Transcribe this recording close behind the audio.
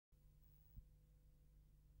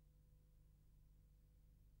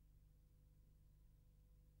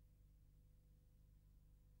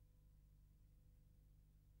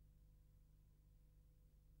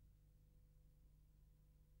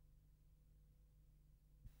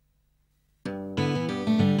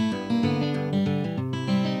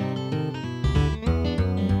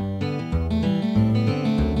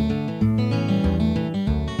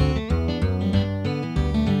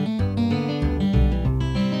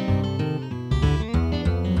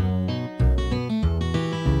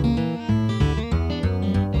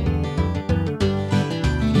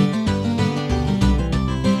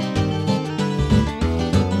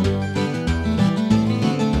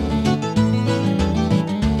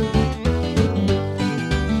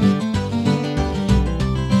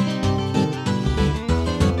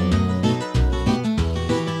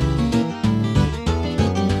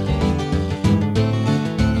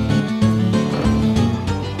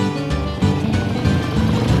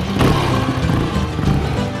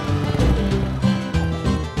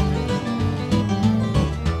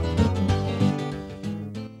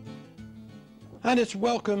And it's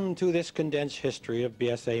welcome to this condensed history of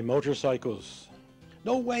BSA motorcycles.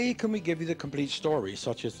 No way can we give you the complete story,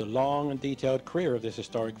 such as the long and detailed career of this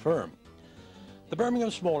historic firm. The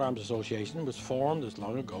Birmingham Small Arms Association was formed as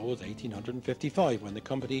long ago as 1855 when the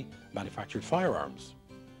company manufactured firearms.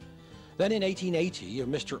 Then in 1880,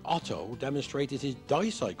 Mr. Otto demonstrated his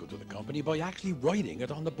dicycle to the company by actually riding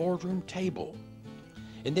it on the boardroom table.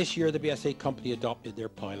 In this year, the BSA company adopted their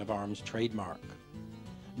pile of arms trademark.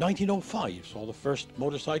 1905 saw the first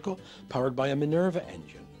motorcycle powered by a Minerva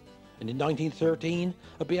engine. And in 1913,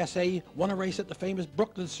 a BSA won a race at the famous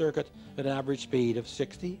Brooklyn circuit at an average speed of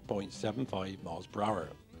 60.75 miles per hour.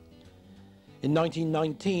 In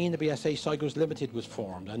 1919, the BSA Cycles Limited was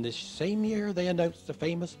formed, and this same year they announced the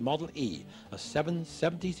famous Model E, a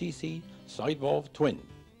 770cc side-valve twin.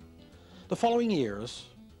 The following years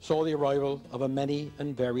saw the arrival of a many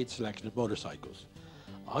and varied selection of motorcycles.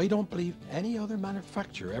 I don't believe any other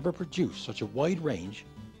manufacturer ever produced such a wide range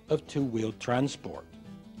of two-wheeled transport.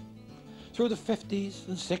 Through the 50s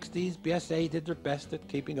and 60s, BSA did their best at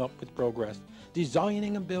keeping up with progress,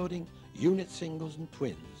 designing and building unit singles and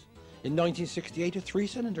twins. In 1968, a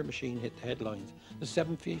three-cylinder machine hit the headlines, the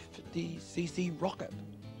 750cc Rocket.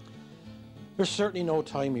 There's certainly no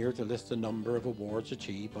time here to list the number of awards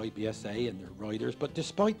achieved by BSA and their riders, but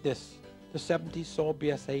despite this, the 70s saw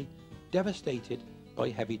BSA devastated by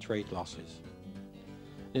heavy trade losses.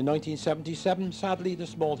 In 1977, sadly, the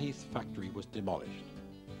Small Heath factory was demolished.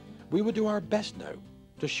 We will do our best now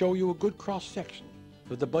to show you a good cross-section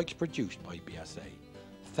of the bikes produced by BSA,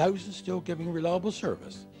 thousands still giving reliable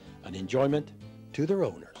service and enjoyment to their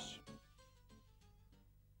owners.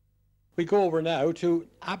 We go over now to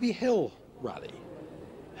Abbey Hill Rally,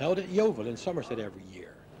 held at Yeovil in Somerset every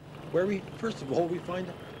year, where first of all we find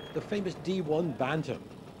the famous D1 Bantam.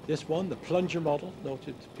 This one, the plunger model,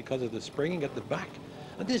 noted because of the springing at the back.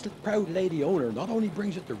 And this proud lady owner not only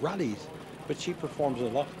brings it to rallies, but she performs a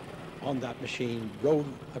lot on that machine,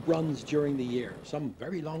 runs during the year, some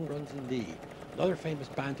very long runs indeed. Another famous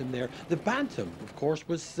Bantam there. The Bantam, of course,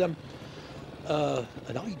 was an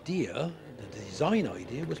idea, the design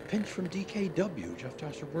idea was pinched from DKW just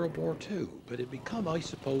after World War II, but it became, I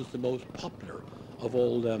suppose, the most popular of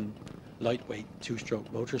all lightweight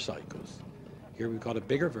two-stroke motorcycles. Here we've got a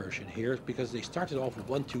bigger version here because they started off with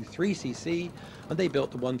 123cc and they built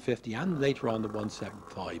the 150 and later on the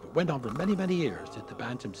 175. It went on for many, many years, did the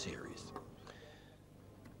Bantam series.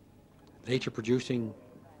 Later producing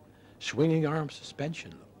swinging arm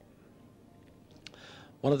suspension.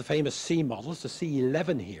 One of the famous C models, the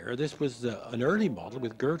C11 here, this was an early model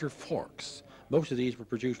with girder forks. Most of these were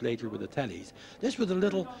produced later with the Tellys. This was a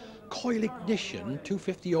little coil ignition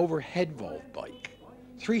 250 overhead valve bike,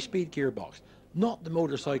 3-speed gearbox. Not the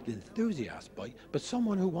motorcycle enthusiast bike, but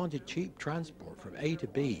someone who wanted cheap transport from A to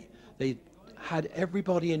B. They had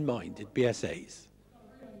everybody in mind at BSA's,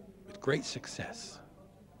 with great success.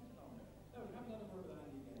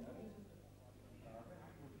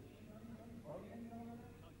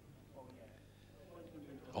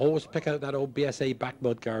 Always pick out that old BSA back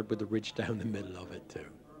mudguard with the ridge down the middle of it too.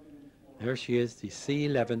 There she is, the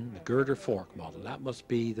C11, the girder fork model. That must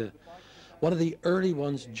be one of the early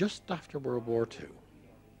ones just after World War II.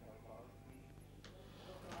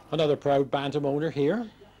 Another proud Bantam owner here,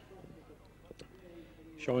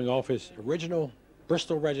 showing off his original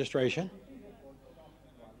Bristol registration.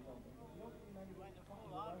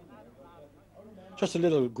 Just a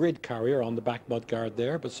little grid carrier on the back mudguard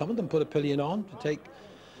there, but some of them put a pillion on to take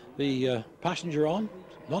the passenger on.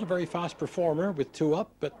 Not a very fast performer with two up,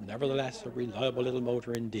 but nevertheless a reliable little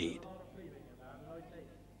motor indeed.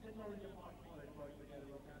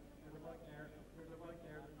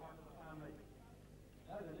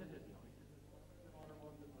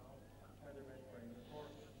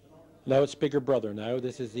 Now it's bigger brother now.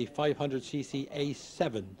 This is the 500cc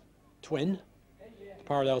A7 twin.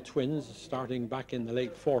 Parallel twins starting back in the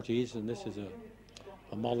late 40s, and this is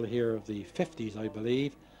a model here of the 50s, I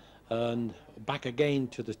believe. And back again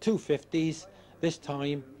to the 250s, this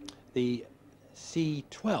time the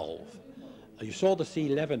C12. You saw the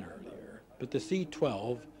C11 earlier, but the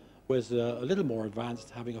C12 was a little more advanced,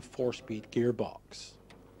 having a 4-speed gearbox.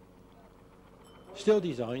 Still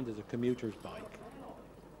designed as a commuter's bike.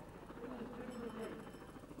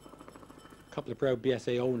 A couple of proud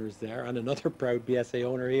BSA owners there, and another proud BSA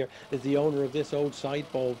owner here is the owner of this old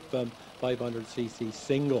side-valve 500cc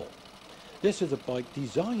single. This is a bike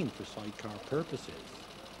designed for sidecar purposes.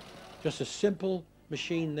 Just a simple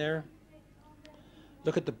machine there.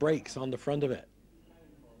 Look at the brakes on the front of it.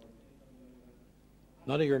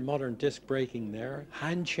 None of your modern disc braking there.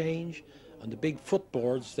 Hand change And the big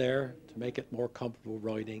footboards there to make it more comfortable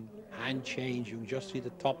riding. Hand change, you can just see the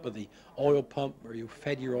top of the oil pump where you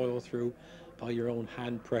fed your oil through by your own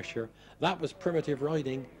hand pressure. That was primitive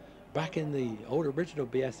riding back in the old original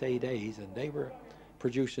BSA days, and they were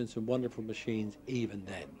producing some wonderful machines even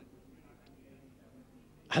then.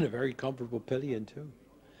 And a very comfortable pillion too.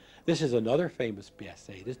 This is another famous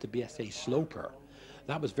BSA. This is the BSA Sloper.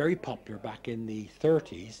 That was very popular back in the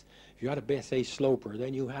 30s. If you had a BSA Sloper,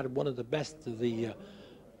 then you had one of the best of the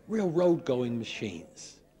real road-going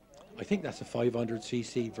machines. I think that's a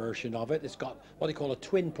 500cc version of it. It's got what they call a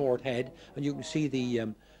twin port head, and you can see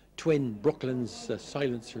the twin Brooklands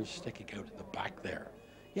silencers sticking out at the back there.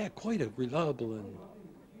 Yeah, quite a reliable and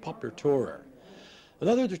popular tourer.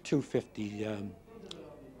 Another 250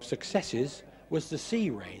 successes was the C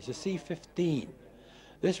range, the C15.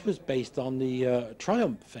 This was based on the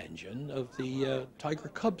Triumph engine of the Tiger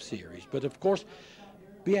Cub series, but of course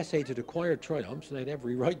BSA had acquired Triumphs, and they had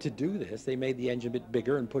every right to do this. They made the engine a bit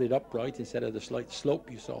bigger and put it upright instead of the slight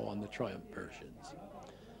slope you saw on the Triumph versions.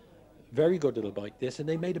 Very good little bike this, and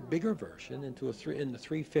they made a bigger version in the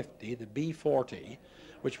 350, the B40,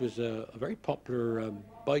 which was a very popular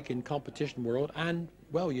bike in competition world and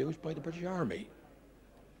well used by the British Army.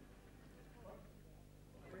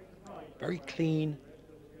 Very clean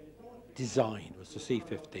design was the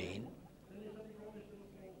C15.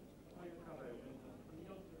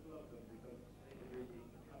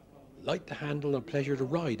 Light to handle and pleasure to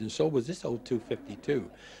ride, and so was this old 252.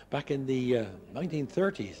 Back in the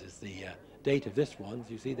 1930s is the date of this one.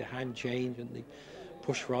 You see the hand change and the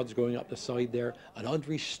push rods going up the side there. An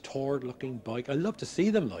unrestored looking bike. I love to see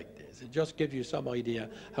them like this. It just gives you some idea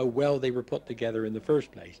how well they were put together in the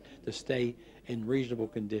first place to stay in reasonable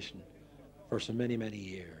condition for so many, many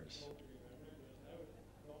years.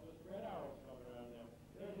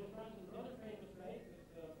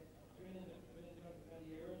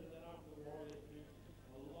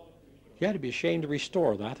 You had to be ashamed to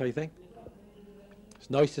restore that, I think.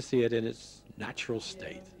 It's nice to see it in its natural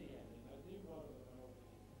state.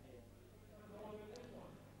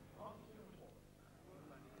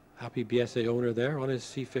 Happy BSA owner there on his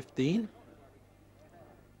C15.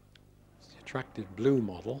 It's the attractive blue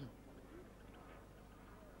model.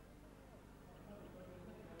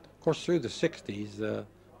 Of course, through the 60s,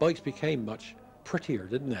 bikes became much prettier,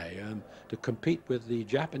 didn't they, to compete with the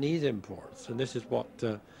Japanese imports. And this is what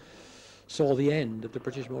saw the end of the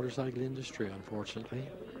British motorcycle industry, unfortunately.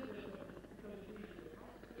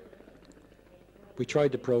 We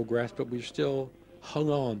tried to progress, but we've still hung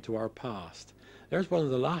on to our past. There's one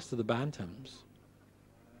of the last of the Bantams,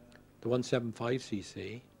 the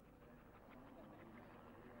 175cc.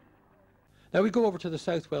 Now we go over to the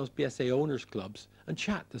South Wales BSA Owners Clubs and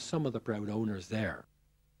chat to some of the proud owners there.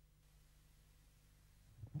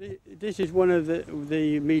 This is one of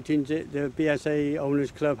the meetings that the BSA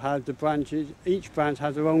Owners Club has, the branches. Each branch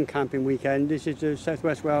has their own camping weekend. This is the South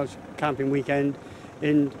West Wales camping weekend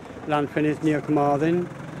in Llanfynydd near Carmarthen.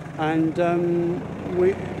 And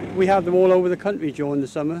we have them all over the country during the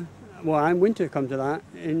summer. Well, and winter come to that.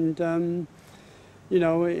 And you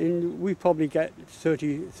know, we probably get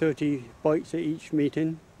 30 bikes at each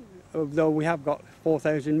meeting, although we have got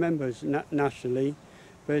 4,000 members nationally.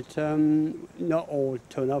 But not all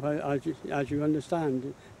turn up, as you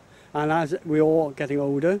understand. And as we're all getting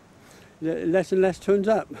older, less and less turns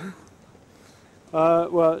up.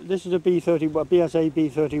 Well, this is a BSA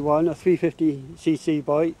B31, a 350cc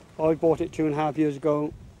bike. I bought it 2.5 years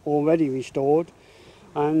ago, already restored.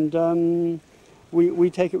 And we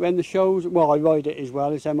take it around the shows. Well, I ride it as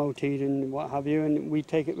well, it's MOT'd and what have you, and we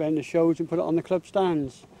take it around the shows and put it on the club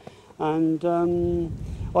stands. And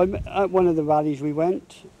at one of the rallies we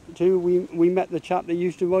went to, we met the chap that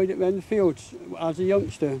used to ride it around the fields as a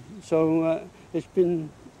youngster. So it's been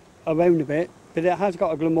around a bit, but it has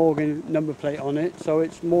got a Glamorgan number plate on it, so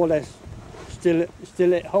it's more or less still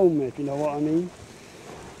at home, if you know what I mean.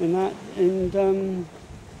 And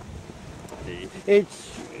it's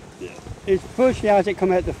virtually as it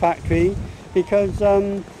come out the factory, because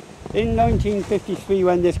in 1953,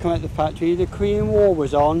 when this came out of the factory, the Korean War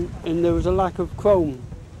was on and there was a lack of chrome.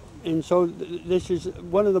 And so this is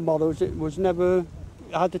one of the models that was never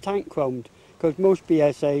had the tank chromed, because most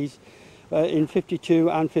BSAs in 52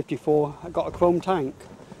 and 54 got a chrome tank.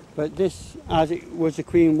 But this, as it was the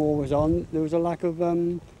Korean War was on, there was a lack of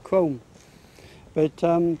chrome. But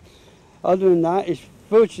other than that, it's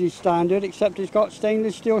virtually standard, except it's got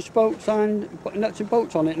stainless steel spokes and nuts and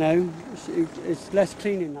bolts on it now. It's less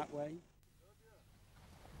clean in that way.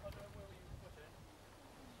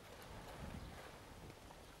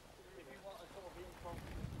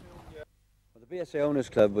 Well, the The BSA Owners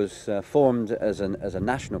Club was formed as a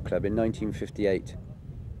national club in 1958.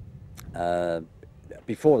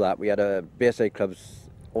 Before that, we had BSA clubs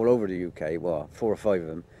all over the UK, well, 4 or 5 of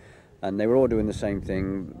them, and they were all doing the same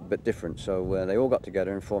thing but different. So they all got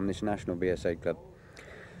together and formed this national BSA club.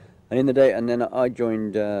 And then I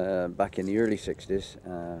joined back in the early 60s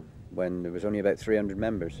when there was only about 300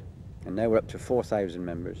 members, and now we're up to 4,000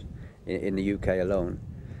 members in the UK alone.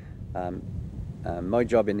 My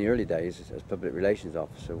job in the early days as public relations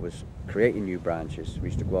officer was creating new branches. We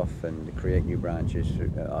used to go off and create new branches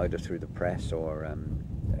either through the press or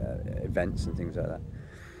events and things like that.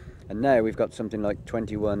 And now we've got something like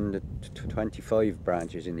 21 to 25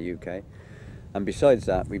 branches in the UK. And besides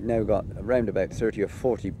that, we've now got around about 30 or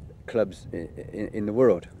 40 clubs in the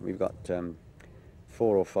world. We've got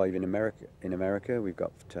 4 or 5 in America. We've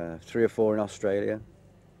got 3 or 4 in Australia.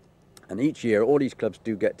 And each year, all these clubs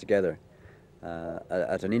do get together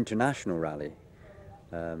at an international rally.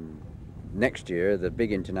 Next year, the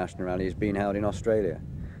big international rally is being held in Australia.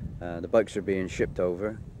 The bikes are being shipped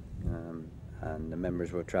over, and the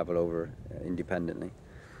members will travel over independently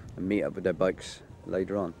and meet up with their bikes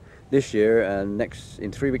later on. This year,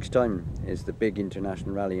 in 3 weeks' time, is the big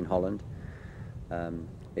international rally in Holland.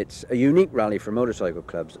 It's a unique rally for motorcycle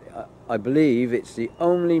clubs. I believe it's the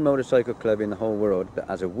only motorcycle club in the whole world that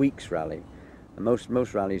has a week's rally. And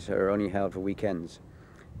most rallies are only held for weekends.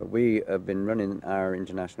 But we have been running our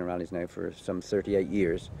international rallies now for some 38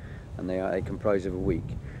 years, and they comprise of a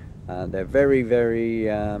week. They're very, very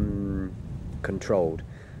controlled.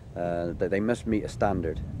 They must meet a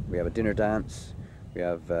standard. We have a dinner dance, we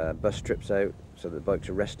have bus trips out so that the bikes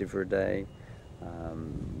are rested for a day.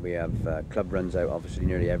 We have club runs out obviously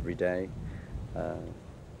nearly every day.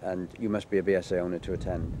 And you must be a BSA owner to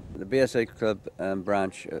attend. The BSA Club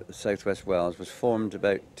branch at South West Wales was formed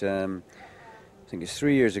about, I think it's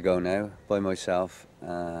 3 years ago now, by myself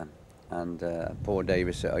and Paul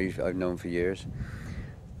Davis, that I've known for years.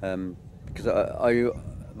 Because I've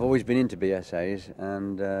always been into BSAs,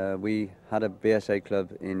 and we had a BSA club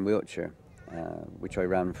in Wiltshire, which I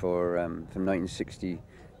ran for from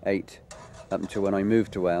 1968 up until when I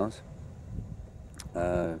moved to Wales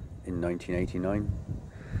in 1989.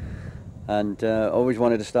 And always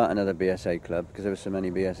wanted to start another BSA club because there were so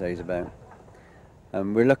many BSAs about.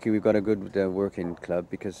 We're lucky we've got a good working club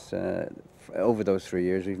because over those 3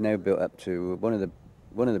 years we've now built up to one of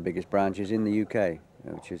the biggest branches in the UK,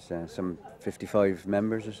 which is some 55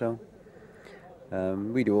 members or so.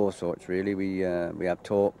 We do all sorts really. We have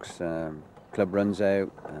talks, club runs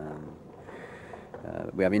out.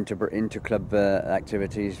 We have inter-club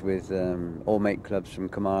activities with all mate clubs from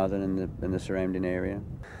Carmarthen and the surrounding area.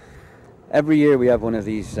 Every year we have one of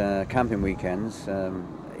these camping weekends.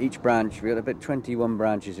 Each branch, we've got about 21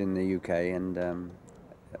 branches in the UK, and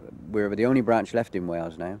we're the only branch left in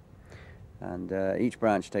Wales now. And each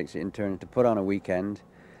branch takes it in turn to put on a weekend,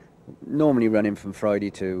 normally running from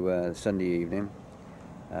Friday to Sunday evening,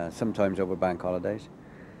 sometimes over bank holidays,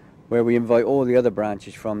 where we invite all the other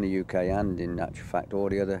branches from the UK and, in actual fact, all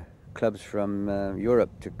the other clubs from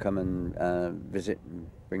Europe to come and visit and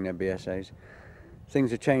bring their BSAs.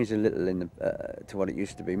 Things have changed a little to what it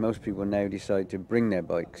used to be. Most people now decide to bring their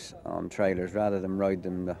bikes on trailers rather than ride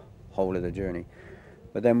them the whole of the journey.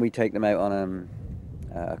 But then we take them out on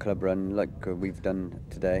a club run like we've done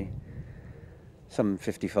today, some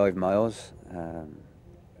 55 miles,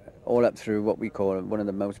 all up through what we call one of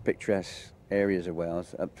the most picturesque areas of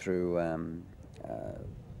Wales, up through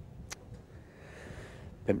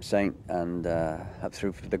Pimp Saint and up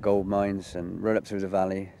through the gold mines and right up through the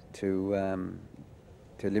valley to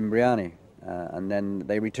Limbriani, and then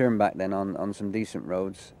they return back then on some decent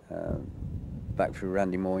roads, back through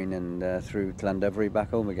Randymoyne and through Llandovery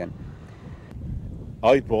back home again.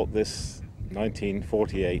 I bought this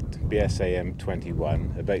 1948 BSA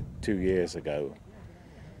M21 about 2 years ago.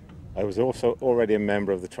 I was also already a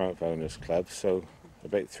member of the Triumph Owners Club, so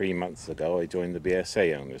about 3 months ago I joined the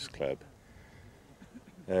BSA Owners Club.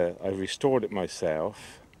 I restored it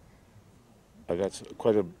myself. I've had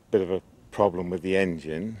quite a bit of a problem with the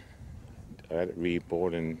engine. I had it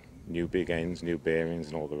rebored and new big ends, new bearings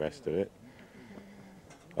and all the rest of it.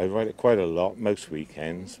 I ride it quite a lot, most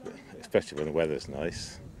weekends, especially when the weather's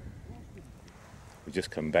nice. We just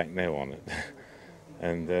come back now on it.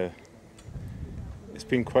 And it's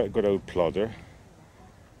been quite a good old plodder.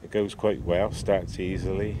 It goes quite well, starts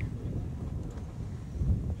easily.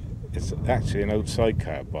 It's actually an old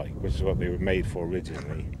sidecar bike, which is what they were made for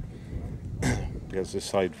originally. Because the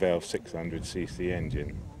side valve 600cc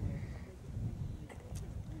engine.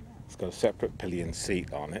 It's got a separate pillion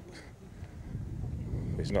seat on it.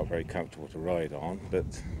 It's not very comfortable to ride on,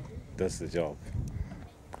 but does the job.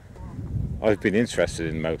 I've been interested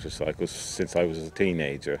in motorcycles since I was a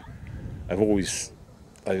teenager. I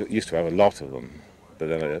used to have a lot of them, but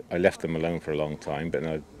then I left them alone for a long time. But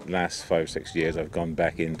in the last 5 or 6 years, I've gone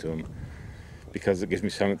back into them because it gives me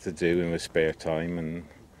something to do in my spare time. And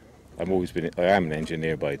I am an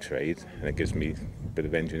engineer by trade, and it gives me a bit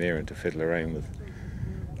of engineering to fiddle around with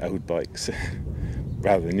old bikes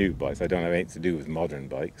rather than new bikes. I don't have anything to do with modern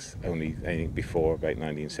bikes, only anything before about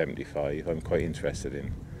 1975 I'm quite interested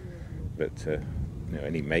in. But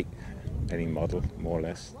any make, any model, more or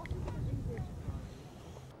less.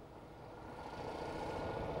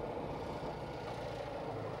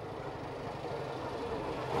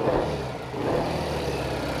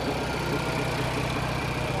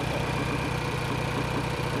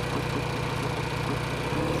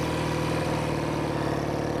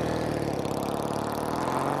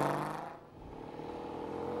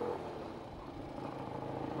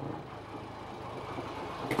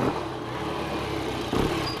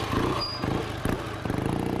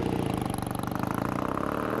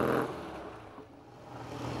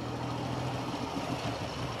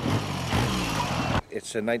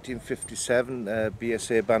 It's a 1957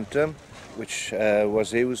 Bsa Bantam, which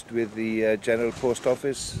was used with the General Post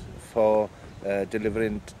Office for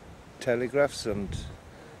delivering telegraphs, and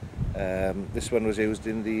this one was used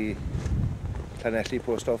in the Llanelli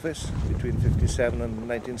Post Office between 57 and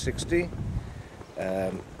 1960.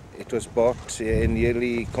 It was bought in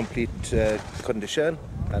nearly complete condition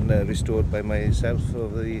and restored by myself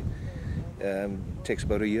over the takes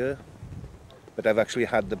about a year. But I've actually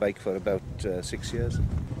had the bike for about 6 years.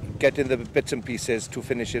 Getting the bits and pieces to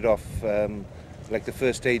finish it off, like the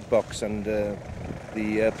first aid box and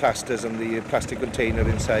the plasters and the plastic container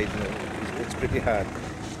inside, it's pretty hard.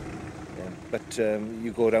 Yeah. But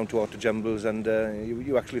you go down to auto jumbles and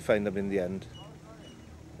you actually find them in the end.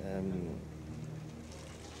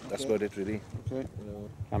 That's about it, really. Okay.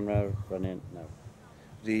 Camera running now.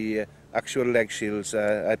 The actual leg shields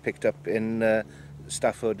I picked up in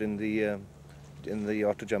Stafford in the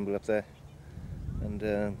auto jumble up there, and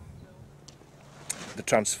the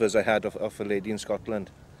transfers I had off a lady in Scotland,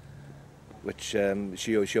 which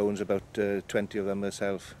she owns about 20 of them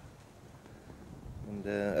herself, and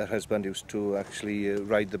her husband used to actually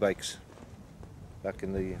ride the bikes back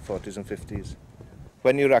in the 40s and 50s.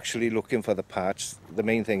 When you're actually looking for the parts, the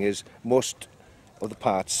main thing is most of the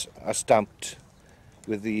parts are stamped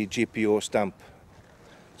with the GPO stamp.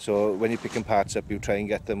 So when you're picking parts up, you try and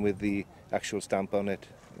get them with the actual stamp on it.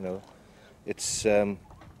 It's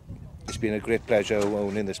been a great pleasure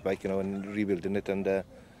owning this bike, and rebuilding it, and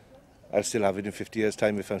I'll still have it in 50 years'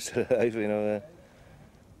 time if I'm still alive,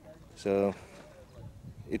 So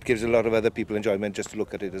it gives a lot of other people enjoyment just to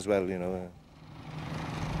look at it as well, Been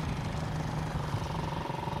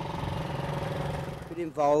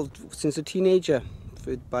involved since a teenager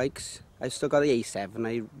with bikes. I still got the A7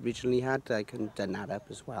 I originally had. I could have done that up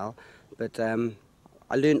as well, but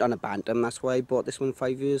I learned on a Bantam. That's why I bought this one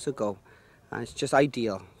 5 years ago, and it's just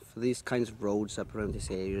ideal for these kinds of roads up around this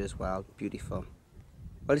area as well. Beautiful.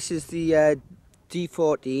 Well, this is the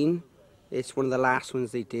D14. It's one of the last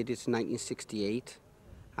ones they did. It's 1968,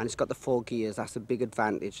 and it's got the 4 gears. That's a big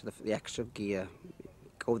advantage, the extra gear.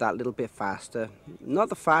 Go that little bit faster. Not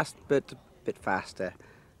the fast, but a bit faster.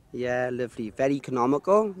 Yeah, lovely. Very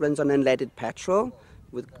economical. Runs on unleaded petrol,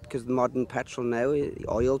 because the modern petrol now, the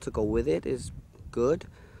oil to go with it is good.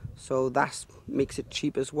 So that makes it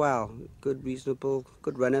cheap as well. Good, reasonable,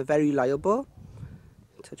 good runner. Very reliable.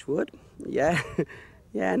 Touch wood. Yeah,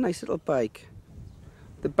 yeah, nice little bike.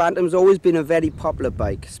 The Bantam's always been a very popular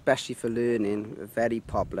bike, especially for learning. Very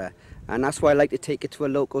popular, and that's why I like to take it to a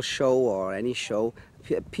local show or any show.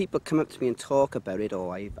 People come up to me and talk about it,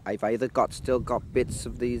 or I've either still got bits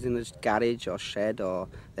of these in his garage or shed, or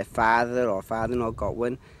their father or father-in-law got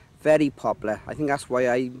one. Very popular. I think that's why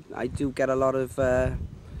I do get a lot of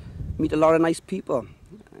meet a lot of nice people.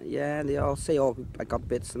 Yeah, they all say, "Oh, I got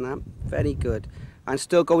bits and that." Very good, and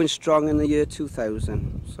still going strong in the year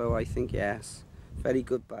 2000. So I think yes, very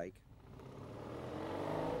good bike.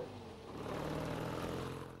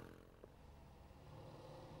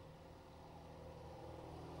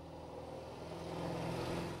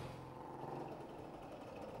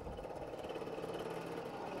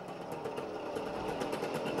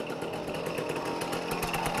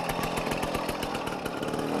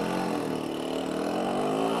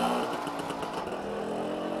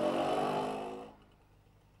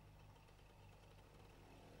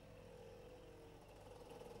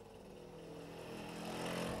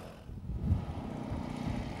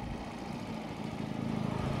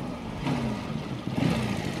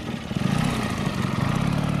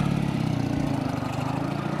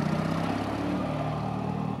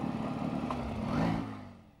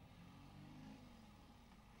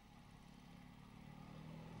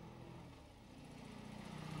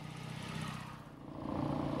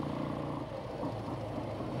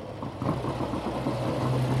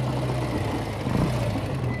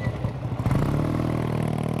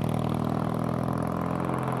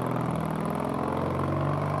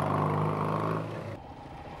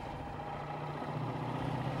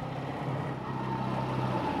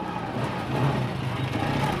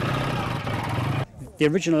 the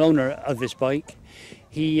original owner of this bike.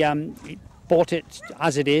 He bought it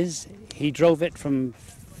as it is. He drove it from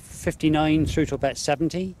 59 through to about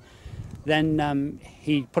 70. Then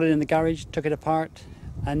he put it in the garage, took it apart,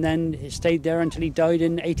 and then it stayed there until he died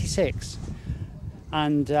in 86.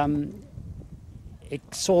 And it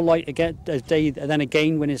saw light again, then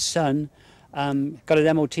again when his son got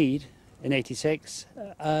it MOT'd in 86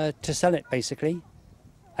 to sell it basically.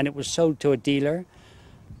 And it was sold to a dealer,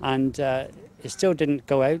 and it still didn't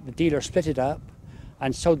go out. The dealer split it up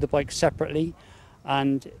and sold the bike separately,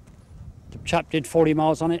 and the chap did 40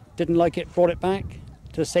 miles on it, didn't like it, brought it back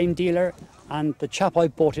to the same dealer, and the chap I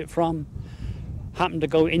bought it from happened to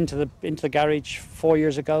go into the garage 4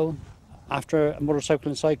 years ago after a motorcycle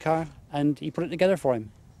and sidecar, and he put it together for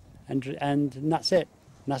him, and that's it.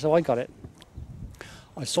 And that's how I got it.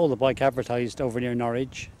 I saw the bike advertised over near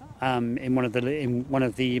Norwich in one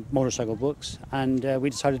of the motorcycle books, and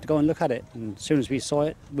we decided to go and look at it. And as soon as we saw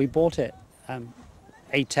it, we bought it.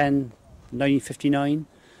 A10, 1959.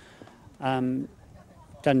 Done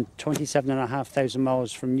 27,500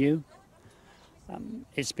 miles from new.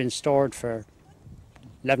 It's been stored for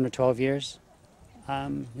 11 or 12 years.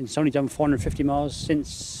 It's only done 450 miles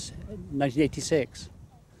since 1986.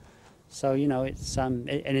 So you know, it's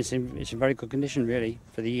in very good condition really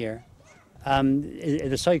for the year.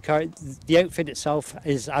 The sidecar, the outfit itself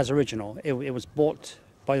is as original. It was bought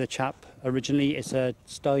by the chap originally. It's a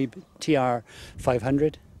Stibe TR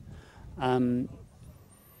 500.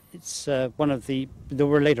 It's one of there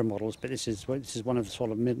were later models, but this is one of the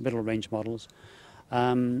sort of middle range models.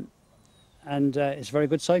 And it's a very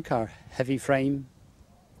good sidecar, heavy frame.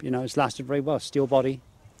 You know, it's lasted very well, steel body,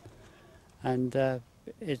 and I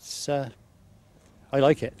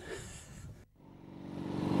like it.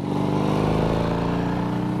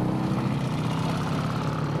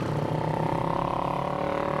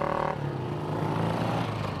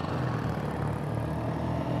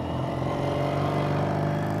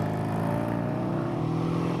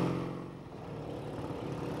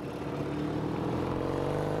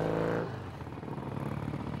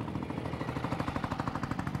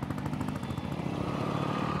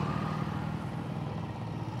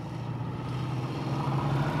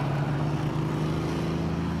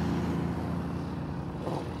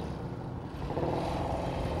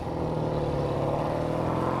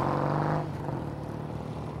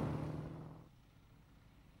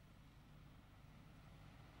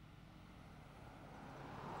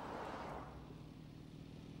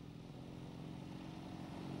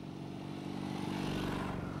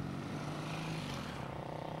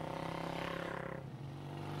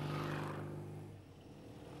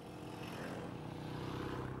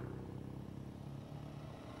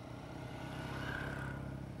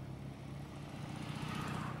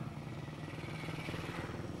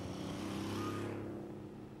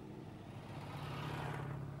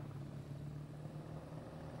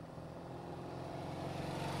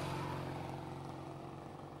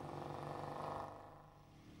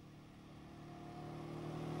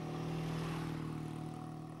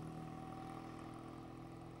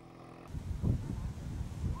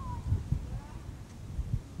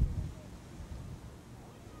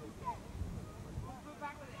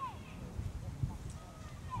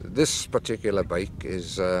 This particular bike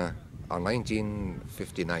is a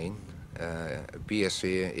 1959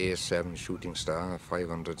 Bsa A7 Shooting Star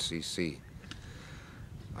 500cc.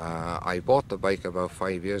 I bought the bike about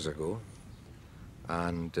 5 years ago,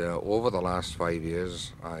 and over the last 5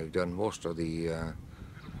 years I've done most of the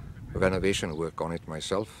renovation work on it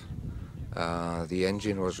myself. The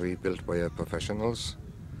engine was rebuilt by professionals,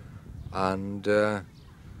 and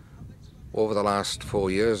over the last 4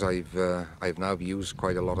 years I've now used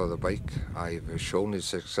quite a lot of the bike. I've shown it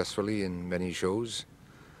successfully in many shows,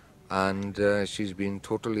 and she's been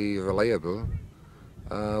totally reliable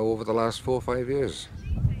over the last 4 or 5 years.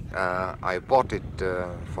 I bought it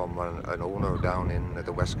from an owner down in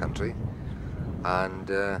the West Country, and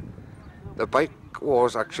the bike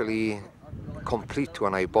was actually complete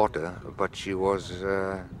when I bought her, but she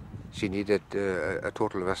needed a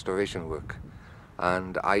total restoration work.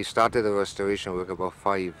 And I started the restoration work about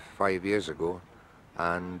five years ago,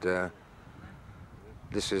 and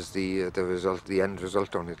this is the result, the end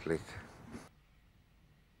result on it. Like.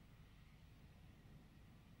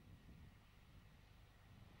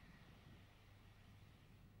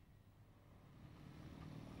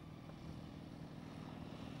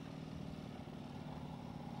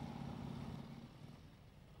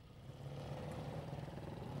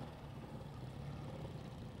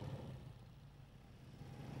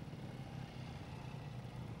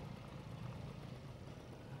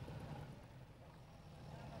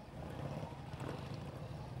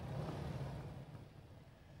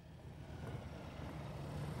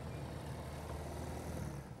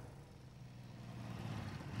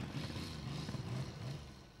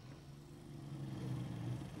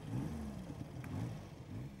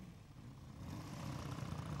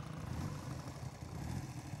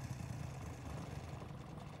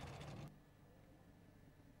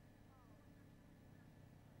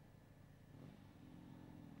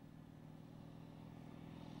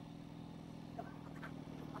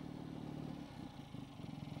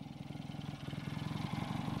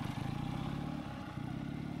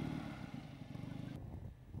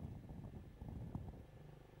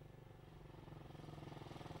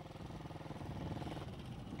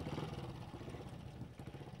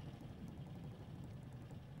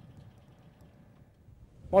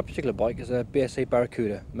 My particular bike is a BSA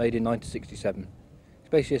Barracuda, made in 1967. It's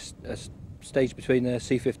basically a stage between the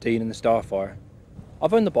C15 and the Starfire.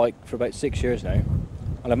 I've owned the bike for about 6 years now,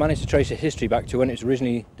 and I managed to trace the history back to when it was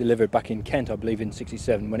originally delivered back in Kent, I believe in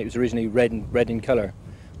 '67, when it was originally red in colour,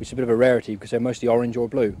 which is a bit of a rarity because they're mostly orange or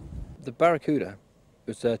blue. The Barracuda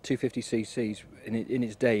was 250cc's in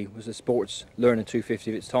its day, was a sports learner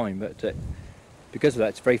 250 of its time, but because of that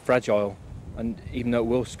it's very fragile, and even though it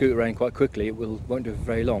will scoot around quite quickly, it won't do it for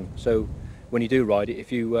very long. So when you do ride it,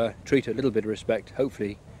 if you treat it a little bit of respect,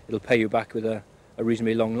 hopefully it'll pay you back with a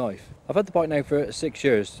reasonably long life. I've had the bike now for 6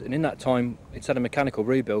 years, and in that time it's had a mechanical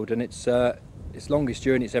rebuild, and its longest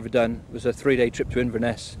journey it's ever done was a 3-day trip to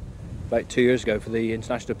Inverness about 2 years ago for the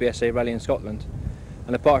International BSA Rally in Scotland.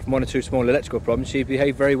 And apart from 1 or 2 small electrical problems, she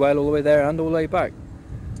behaved very well all the way there and all the way back.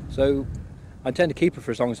 So I intend to keep her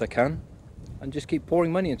for as long as I can and just keep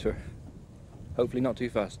pouring money into her. Hopefully not too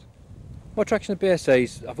fast. My attraction to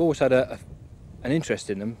BSAs, I've always had an interest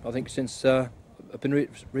in them, I think since I've been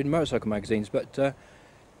reading motorcycle magazines, but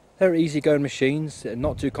they're easy-going machines, they're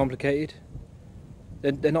not too complicated.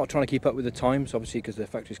 They're not trying to keep up with the times, obviously because their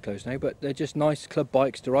factory's closed now, but they're just nice club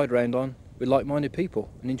bikes to ride around on with like-minded people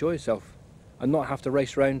and enjoy yourself, and not have to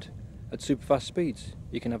race around at super fast speeds.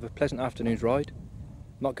 You can have a pleasant afternoon's ride,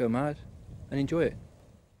 not go mad, and enjoy it.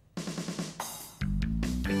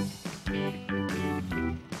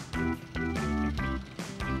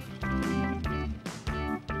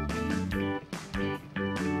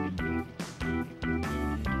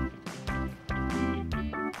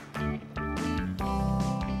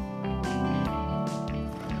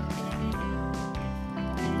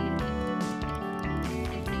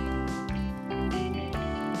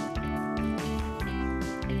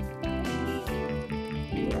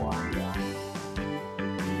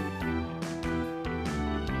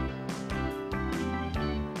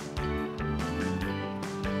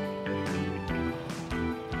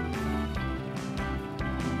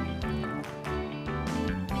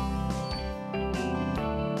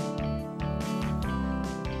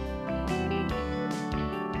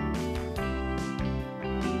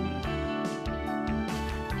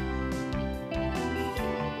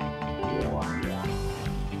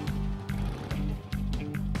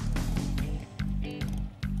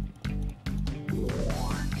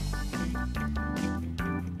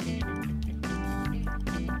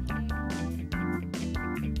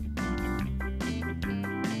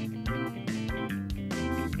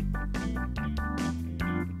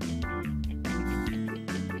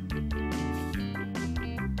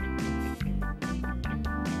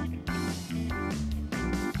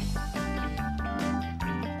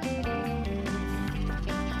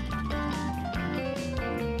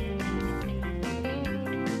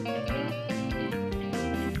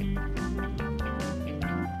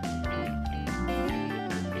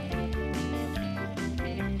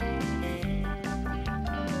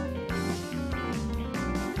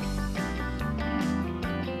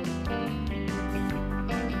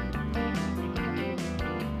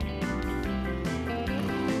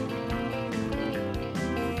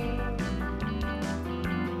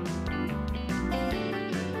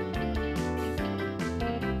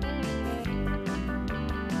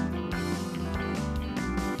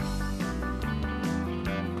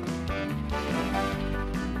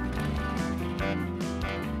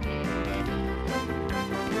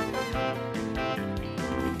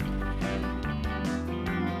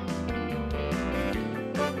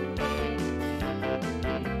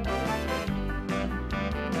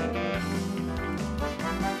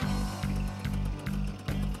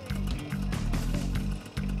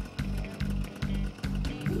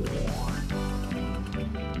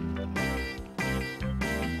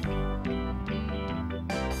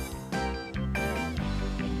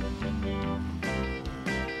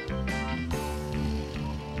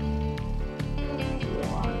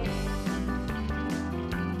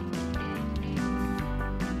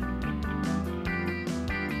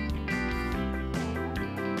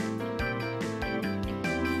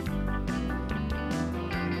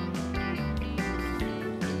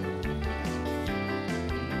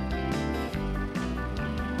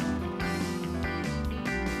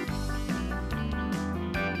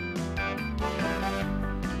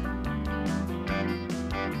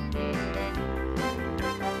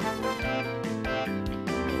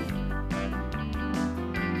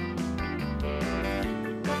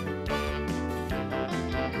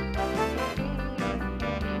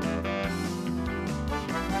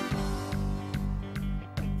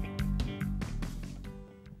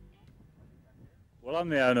 Well, I'm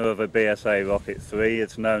the owner of a BSA Rocket 3.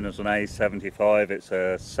 It's known as an A75. It's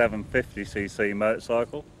a 750cc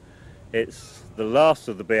motorcycle. It's the last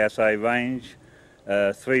of the BSA range,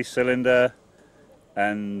 3-cylinder,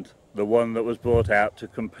 and the one that was brought out to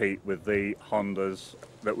compete with the Hondas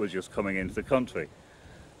that were just coming into the country.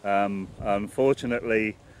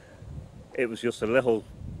 Unfortunately, it was just a little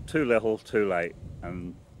too late,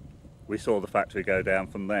 and we saw the factory go down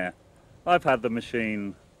from there. I've had the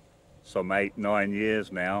machine some 8-9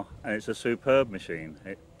 years now, and it's a superb machine.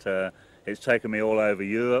 It's taken me all over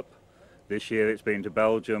Europe. This year it's been to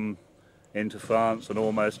Belgium, into France, and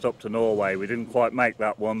almost up to Norway. We didn't quite make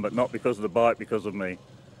that one, but not because of the bike, because of me.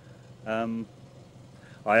 I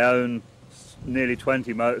own nearly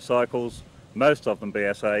 20 motorcycles, most of them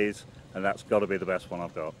BSAs, and that's got to be the best one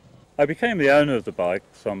I've got. I became the owner of the bike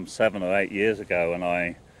some 7 or 8 years ago, and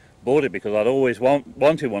I bought it because I'd always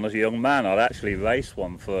wanted one as a young man. I'd actually raced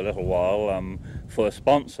one for a little while for a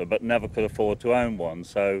sponsor, but never could afford to own one.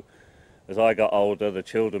 So as I got older, the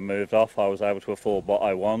children moved off, I was able to afford what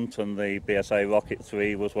I want, and the BSA Rocket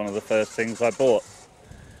 3 was one of the first things I bought.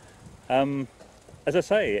 As I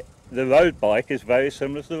say, the road bike is very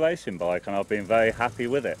similar to the racing bike, and I've been very happy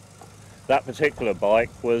with it. That particular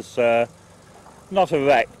bike was not a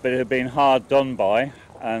wreck, but it had been hard done by,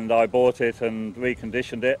 and I bought it and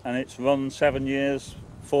reconditioned it, and it's run 7 years,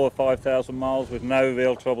 4,000 or 5,000 miles with no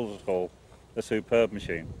real troubles at all. A superb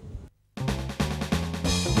machine.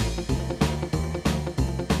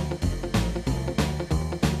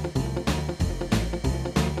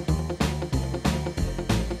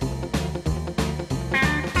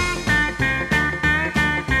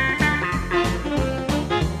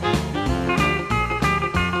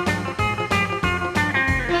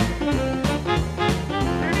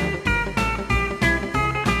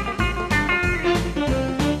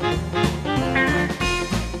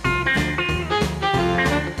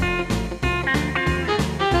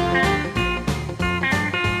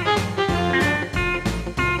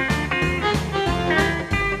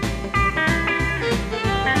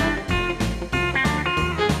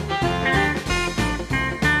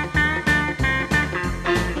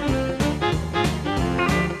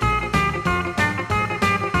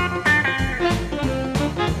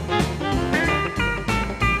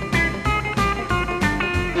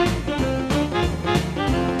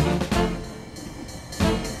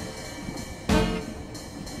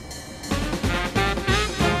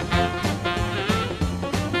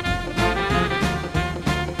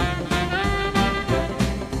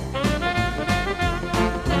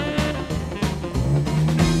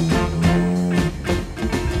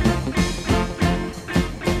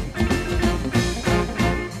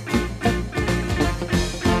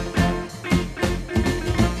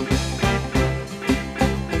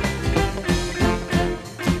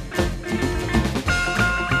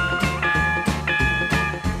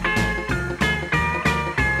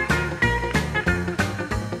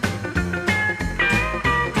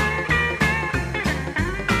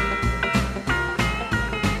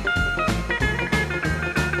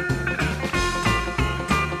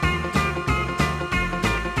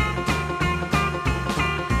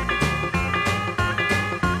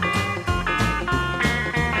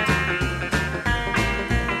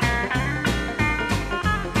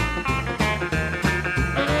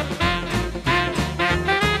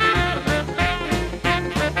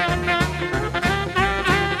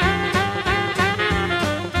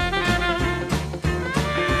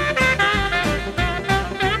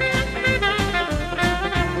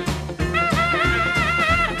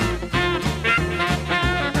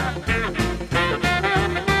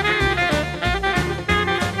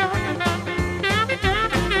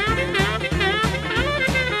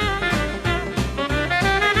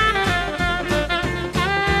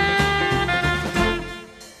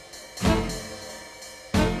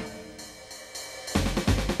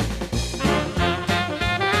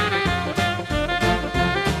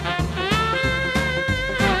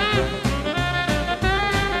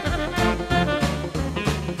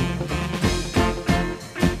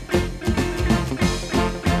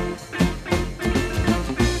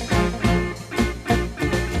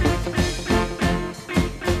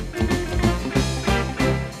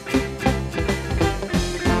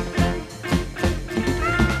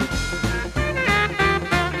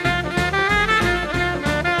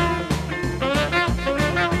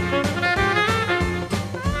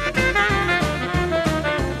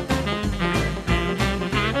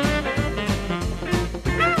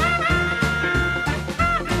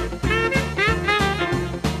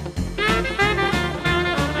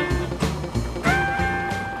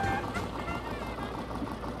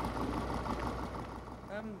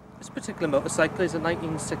 This particular motorcycle is a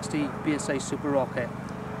 1960 BSA Super Rocket.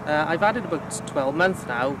 I've had it about 12 months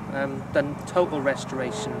now, done total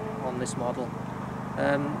restoration on this model.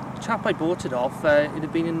 The chap I bought it off, it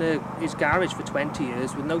had been in his garage for 20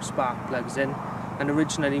 years with no spark plugs in, and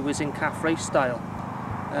originally was in calf race style.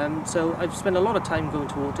 So I've spent a lot of time going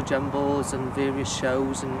to auto jumbles and various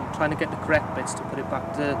shows and trying to get the correct bits to put it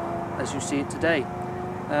back to as you see it today.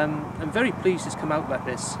 I'm very pleased it's come out like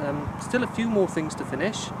this. Still a few more things to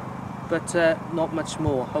finish, but not much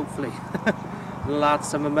more, hopefully. It'll add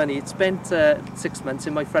some money. It spent 6 months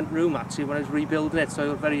in my front room actually when I was rebuilding it, so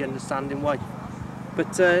you're very understanding why.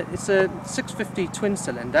 But it's a 650 twin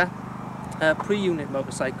cylinder, pre-unit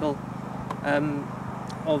motorcycle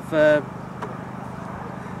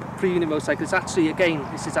pre-unit motorcycle. It's actually, again,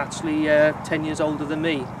 this is actually 10 years older than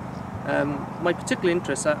me. My particular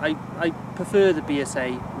interest, I prefer the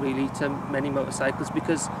BSA really to many motorcycles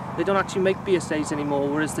because they don't actually make BSAs anymore,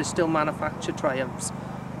 whereas they still manufacture Triumphs.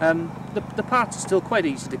 The parts are still quite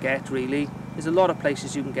easy to get really. There's a lot of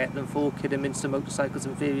places you can get them for, Kidderminster Motorcycles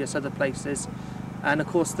and various other places. And of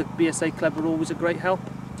course the BSA Club are always a great help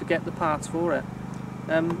to get the parts for it.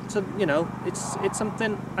 So, you know, it's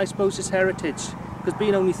something, I suppose, is heritage. Because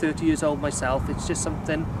being only 30 years old myself, it's just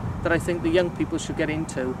something that I think the young people should get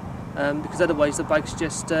into. Because otherwise the bikes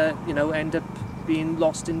just, you know, end up being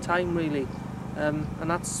lost in time really. And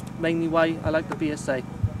that's mainly why I like the BSA.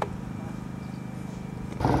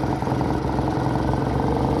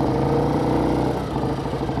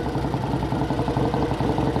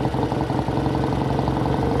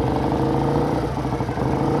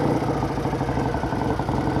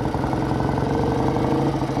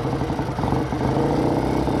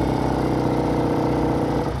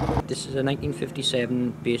 This is a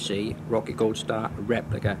 1957 BSA Rocket Gold Star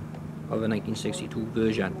replica of a 1962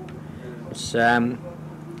 version. It's, what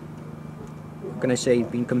can I say,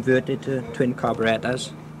 been converted to twin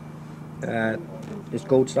carburetors. There's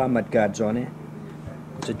Gold Star mudguards on it.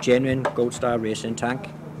 It's a genuine Gold Star racing tank.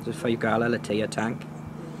 It's a 5-gallon Latea tank.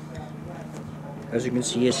 As you can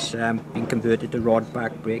see, it's been converted to rod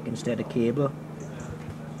back brake instead of cable.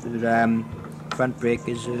 The front brake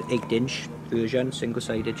is an 8-inch version,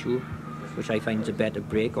 single-sided tube, which I find is a better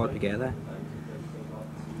brake altogether.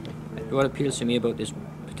 What appeals to me about this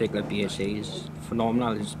particular BSA is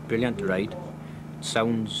phenomenal. It's brilliant to ride. It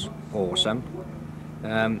sounds awesome.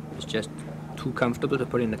 It's just too comfortable to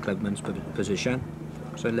put in the clubman's position,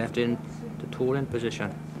 so I left it in the touring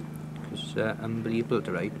position. It's unbelievable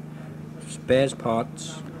to ride. Spares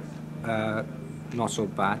parts, not so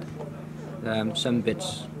bad. Some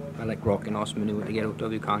bits are like rocking horse maneuver to get out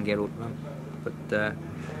of, you can't get out of them. But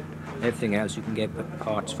everything else you can get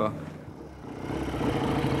parts for.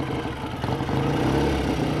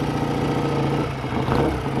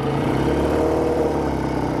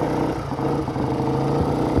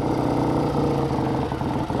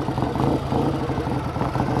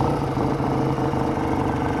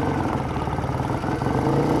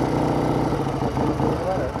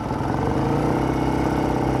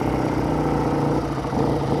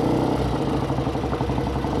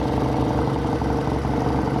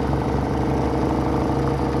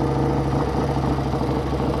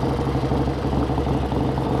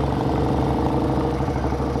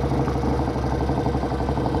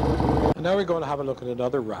 Now we're going to have a look at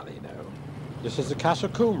another rally now. This is the Castle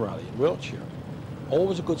Coombe rally in Wiltshire.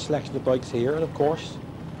 Always a good selection of bikes here, and of course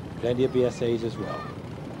plenty of BSAs as well.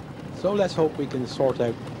 So let's hope we can sort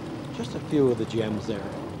out just a few of the gems there.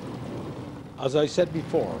 As I said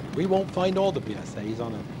before, we won't find all the BSAs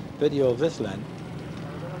on a video of this length,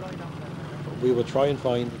 but we will try and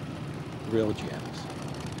find real gems.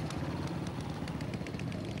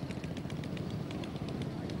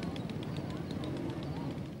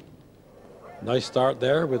 Nice start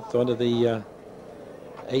there with one of the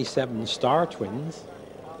A7 Star twins.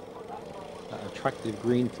 That attractive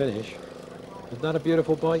green finish. Isn't that a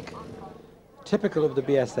beautiful bike? Typical of the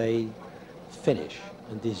BSA finish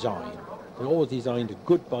and design. They always designed a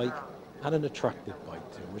good bike and an attractive bike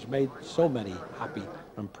too, which made so many happy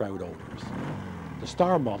and proud owners. The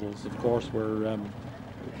Star models, of course, were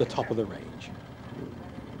the top of the range.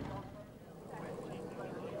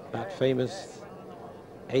 That famous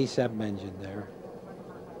A7 engine there.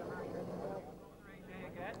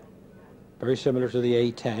 Very similar to the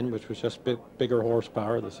A10, which was just bigger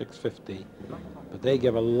horsepower, the 650. But they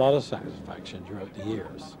give a lot of satisfaction throughout the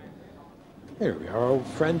years. Here we are, our old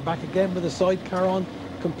friend back again with the sidecar on,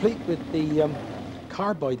 complete with the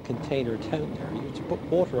carbide container down there. You used to put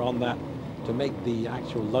water on that to make the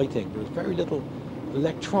actual lighting. There's very little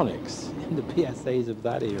electronics in the PSAs of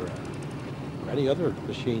that era, or any other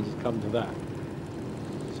machines that come to that.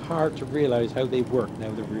 Hard to realize how they work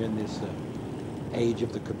now that we're in this age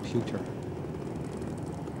of the computer.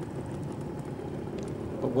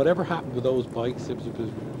 But whatever happened with those bikes, it was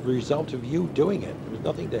a result of you doing it. There was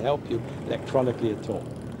nothing to help you electronically at all.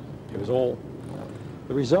 It was all,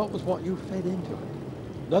 the result was what you fed into it.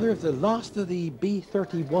 Another of the last of the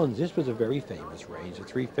B31s, this was a very famous range, a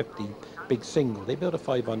 350 big single. They built a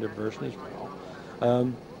 500 version as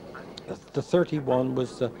well. The 31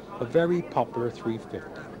 was a very popular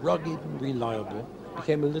 350, rugged and reliable.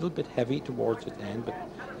 Became a little bit heavy towards its end, but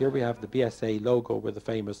here we have the BSA logo with the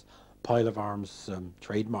famous pile of arms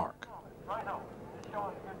trademark.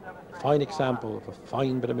 Fine example of a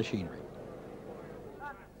fine bit of machinery.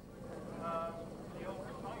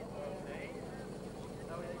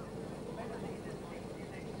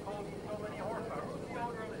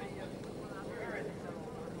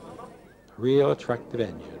 Real attractive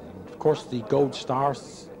engine. And of course, the Gold Star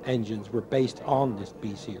engines were based on this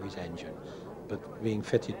B series engine, but being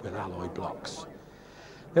fitted with alloy blocks.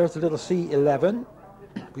 There's the little C11.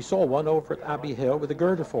 We saw one over at Abbey Hill with the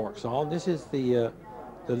girder forks on. This is the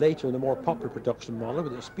later and the more popular production model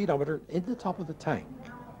with a speedometer in the top of the tank.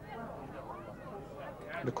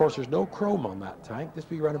 And of course, there's no chrome on that tank. This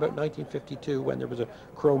will be around about 1952 when there was a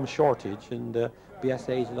chrome shortage, and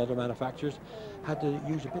BSAs and other manufacturers had to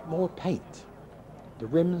use a bit more paint. The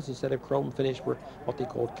rims, instead of chrome finish, were what they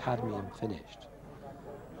called cadmium finished.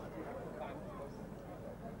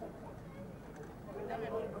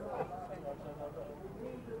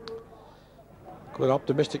 Good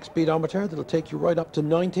optimistic speedometer that'll take you right up to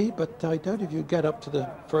 90, but I doubt if you get up to the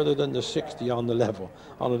further than the 60 on the level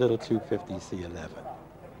on a little 250 C11.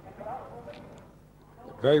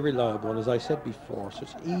 Very reliable, and as I said before, so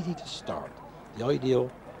it's easy to start. The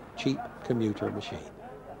ideal cheap commuter machine.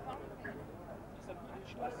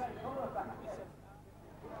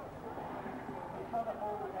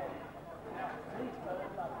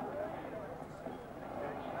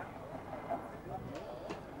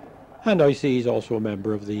 And I see he's also a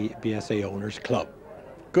member of the BSA Owners Club.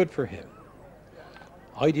 Good for him.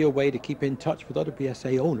 Ideal way to keep in touch with other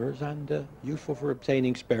BSA owners, and useful for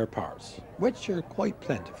obtaining spare parts, which are quite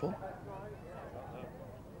plentiful.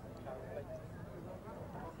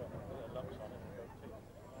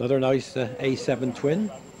 Another nice A7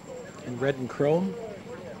 twin in red and chrome.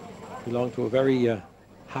 Belonged to a very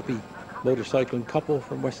happy motorcycling couple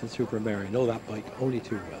from Weston-super-Mare. Know that bike only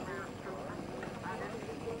too well.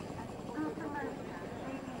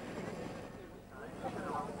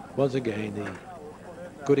 Once again, the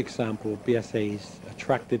good example of BSA's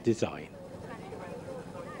attractive design.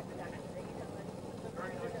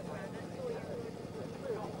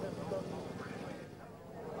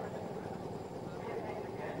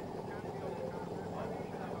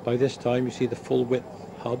 By this time you see the full width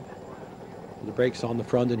hub with the brakes on the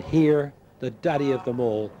front, and here the daddy of them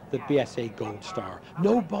all, the BSA Gold Star.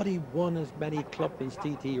 Nobody won as many Clubman's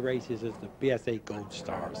TT races as the BSA Gold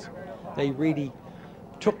Stars. They really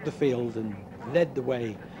took the field and led the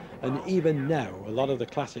way, and even now a lot of the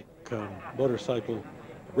classic motorcycle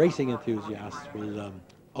racing enthusiasts will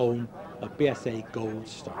own a BSA Gold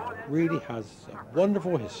Star. It really has a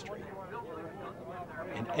wonderful history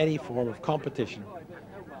in any form of competition,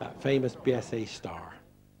 that famous BSA Star.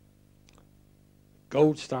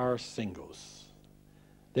 Gold Star singles.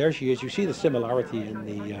 There she is. You see the similarity in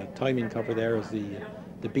the timing cover there as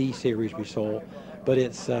the B series we saw, but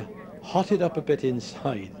it's hotted up a bit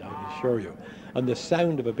inside, I assure you. And the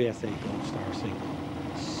sound of a BSA Gold Star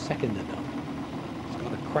single, second to none. It's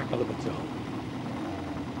got a crackle of its own.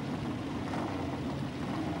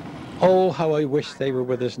 Oh, how I wish they were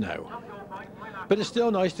with us now. But it's still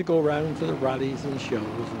nice to go around to the rallies and shows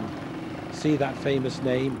and see that famous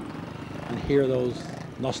name and hear those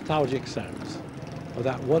nostalgic sounds of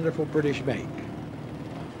that wonderful British make.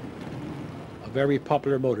 A very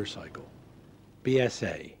popular motorcycle,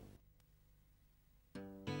 BSA.